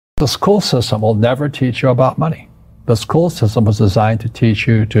The school system will never teach you about money. The school system was designed to teach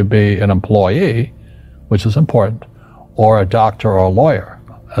you to be an employee, which is important, or a doctor or a lawyer,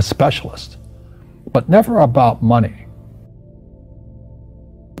 a specialist, but never about money.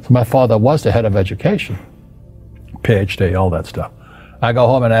 So my father was the head of education, PhD, all that stuff. I go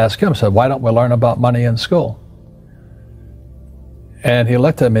home and ask him, I said, why don't we learn about money in school? And he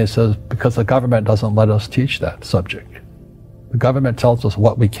looked at me and says, because the government doesn't let us teach that subject. The government tells us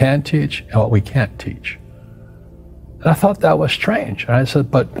what we can teach and what we can't teach. And I thought that was strange. And I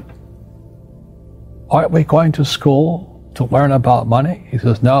said, but aren't we going to school to learn about money? He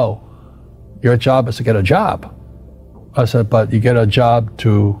says, no, your job is to get a job. I said, but you get a job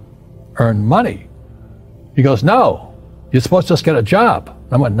to earn money. He goes, no, you're supposed to just get a job.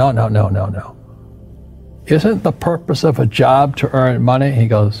 I went, no, no, no, no, no. Isn't the purpose of a job to earn money? He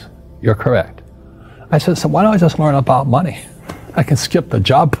goes, you're correct. I said, so why don't I just learn about money? I can skip the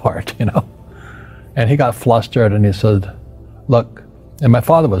job part, you know? And he got flustered and he said, look, and my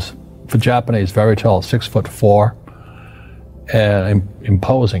father was, for Japanese, very tall, 6'4", and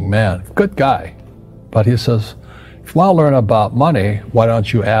imposing man, good guy. But he says, if you want to learn about money, why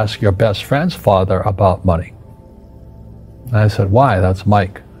don't you ask your best friend's father about money? And I said, why? That's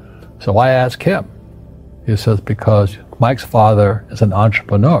Mike. So I asked him. He says, because Mike's father is an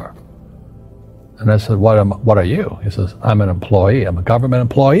entrepreneur. And I said, what are you? He says, I'm an employee. I'm a government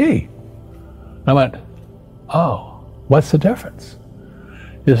employee. I went, oh, what's the difference?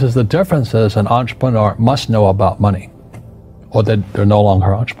 He says, the difference is an entrepreneur must know about money, or they're no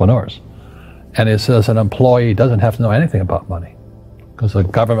longer entrepreneurs. And he says an employee doesn't have to know anything about money, because the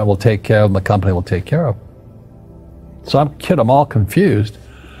government will take care of them, the company will take care of them. So I'm all confused.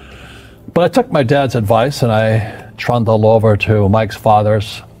 But I took my dad's advice and I trundled over to Mike's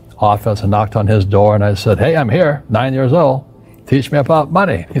father's office and knocked on his door and I said, hey, I'm here, 9 years old. Teach me about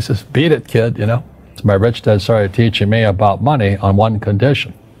money. He says, beat it, kid, you know. So my rich dad started teaching me about money on one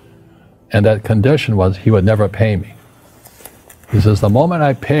condition. And that condition was he would never pay me. He says, the moment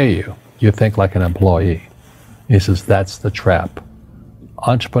I pay you, you think like an employee. He says, that's the trap.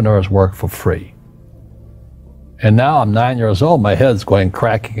 Entrepreneurs work for free. And now I'm 9 years old, my head's going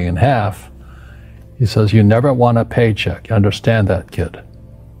cracking in half. He says, you never want a paycheck. You understand that, kid?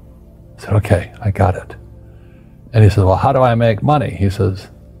 I said, okay, I got it. And he says, well, how do I make money? He says,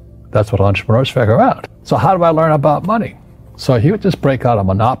 that's what entrepreneurs figure out. So how do I learn about money? So he would just break out a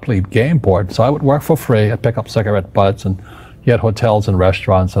Monopoly game board. So I would work for free. I'd pick up cigarette butts, and he had hotels and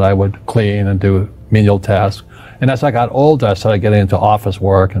restaurants, and I would clean and do menial tasks. And as I got older, I started getting into office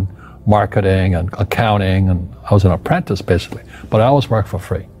work and marketing and accounting, and I was an apprentice basically, but I always worked for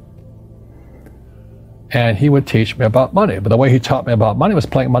free. And he would teach me about money, but the way he taught me about money was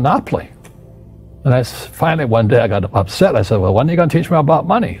playing Monopoly. And I finally one day I got upset. I said, well, when are you going to teach me about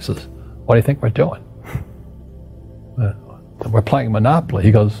money? He says, what do you think we're doing? We're playing Monopoly.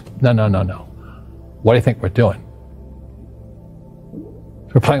 He goes, no, no, no, no. What do you think we're doing?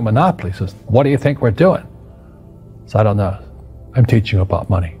 We're playing Monopoly. He says, what do you think we're doing? So I don't know. I'm teaching you about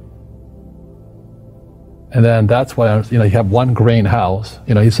money. And then that's when, you have one greenhouse.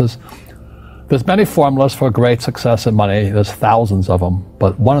 He says, there's many formulas for great success in money. There's thousands of them.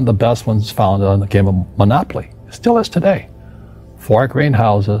 But one of the best ones found on the game of Monopoly. It still is today. 4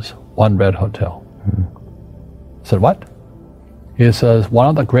 greenhouses, 1 red hotel. I said, what? He says, one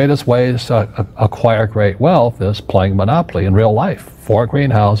of the greatest ways to acquire great wealth is playing Monopoly in real life. 4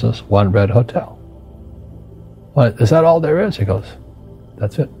 greenhouses, 1 red hotel. What, is that all there is? He goes,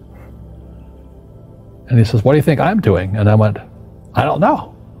 that's it. And he says, what do you think I'm doing? And I went, I don't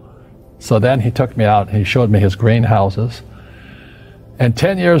know. So then he took me out and he showed me his greenhouses. And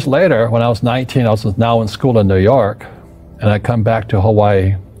 10 years later, when I was 19, I was now in school in New York, and I come back to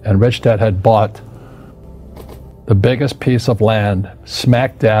Hawaii, and Rich Dad had bought the biggest piece of land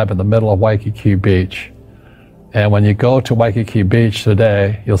smack dab in the middle of Waikiki Beach. And when you go to Waikiki Beach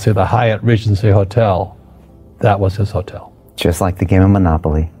today, you'll see the Hyatt Regency Hotel. That was his hotel. Just like the game of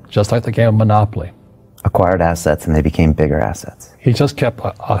Monopoly. Just like the game of Monopoly. Acquired assets, and they became bigger assets. He just kept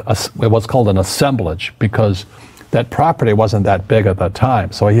what's called an assemblage, because that property wasn't that big at that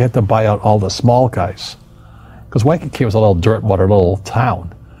time. So he had to buy out all the small guys. Because Waikiki was a little dirt water little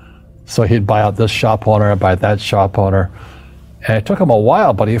town. So he'd buy out this shop owner and buy that shop owner. And it took him a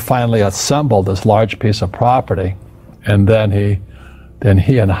while, but he finally assembled this large piece of property. And then he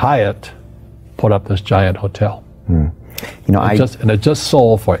and Hyatt put up this giant hotel. It just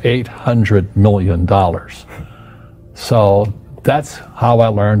sold for $800 million. So that's how I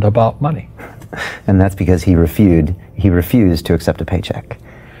learned about money. And that's because he refused to accept a paycheck.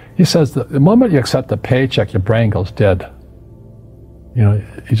 He says the moment you accept a paycheck, your brain goes dead. You know,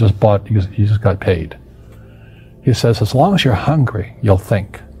 he just got paid. He says, as long as you're hungry, you'll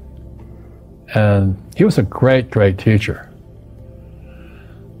think. And he was a great, great teacher.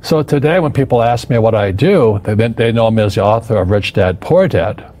 So today when people ask me what I do, they know me as the author of Rich Dad, Poor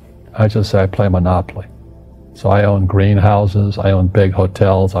Dad. I just say I play Monopoly. So I own greenhouses, I own big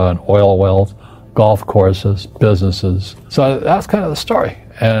hotels, I own oil wells, golf courses, businesses. So that's kind of the story.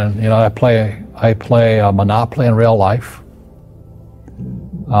 And you know, I play Monopoly in real life.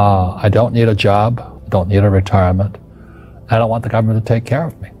 I don't need a job, don't need a retirement. I don't want the government to take care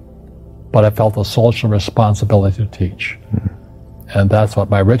of me. But I felt a social responsibility to teach. And that's what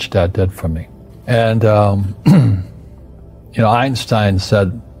my rich dad did for me. And, you know, Einstein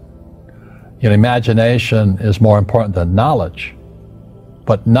said, you know, imagination is more important than knowledge,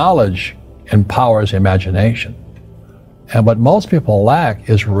 but knowledge empowers imagination. And what most people lack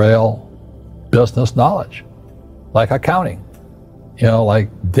is real business knowledge, like accounting, you know, like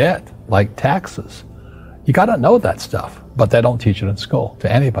debt, like taxes. You got to know that stuff, but they don't teach it in school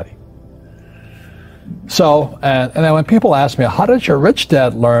to anybody. So, and then when people ask me, how did your rich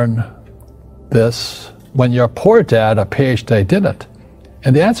dad learn this when your poor dad, a PhD, didn't?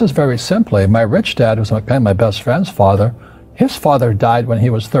 And the answer is very simply, my rich dad, who's kind of my best friend's father, his father died when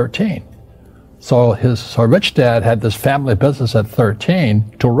he was 13. So rich dad had this family business at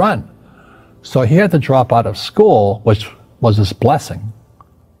 13 to run. So he had to drop out of school, which was his blessing.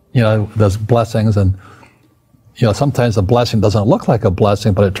 You know, there's blessings, and you know, sometimes the blessing doesn't look like a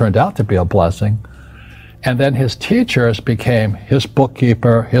blessing, but it turned out to be a blessing. And then his teachers became his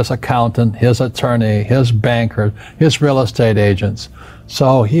bookkeeper, his accountant, his attorney, his banker, his real estate agents.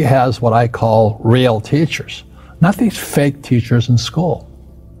 So he has what I call real teachers, not these fake teachers in school.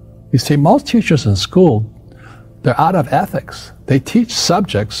 You see, most teachers in school, they're out of ethics. They teach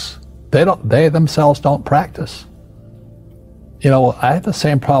subjects they themselves don't practice. You know, I had the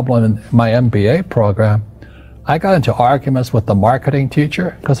same problem in my MBA program. I got into arguments with the marketing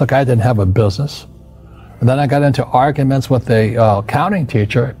teacher because the guy didn't have a business. And then I got into arguments with the accounting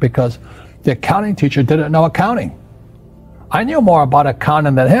teacher because the accounting teacher didn't know accounting. I knew more about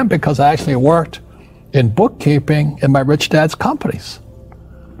accounting than him because I actually worked in bookkeeping in my rich dad's companies.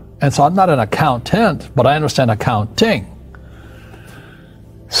 And so I'm not an accountant, but I understand accounting.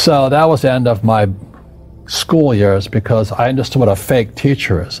 So that was the end of my school years because I understood what a fake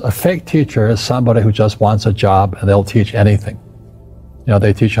teacher is. A fake teacher is somebody who just wants a job and they'll teach anything. You know,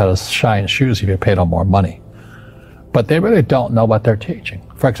 they teach how to shine shoes if you pay them more money. But they really don't know what they're teaching.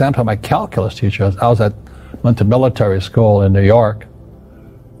 For example, my calculus teacher, went to military school in New York,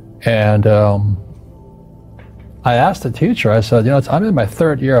 and I asked the teacher, I said, you know, I'm in my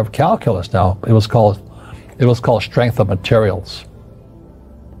third year of calculus now. It was called strength of materials.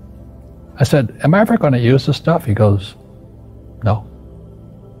 I said, am I ever going to use this stuff? He goes, no.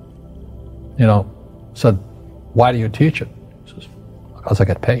 You know, said, why do you teach it? He says, because I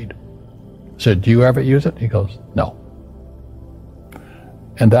get paid. I said, do you ever use it? He goes, no.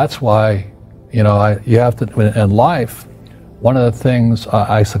 And that's why, you know, you have to, in life, one of the things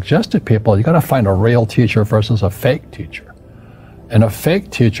I suggest to people, you got to find a real teacher versus a fake teacher. And a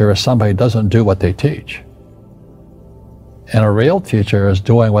fake teacher is somebody who doesn't do what they teach. And a real teacher is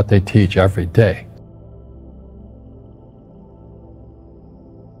doing what they teach every day.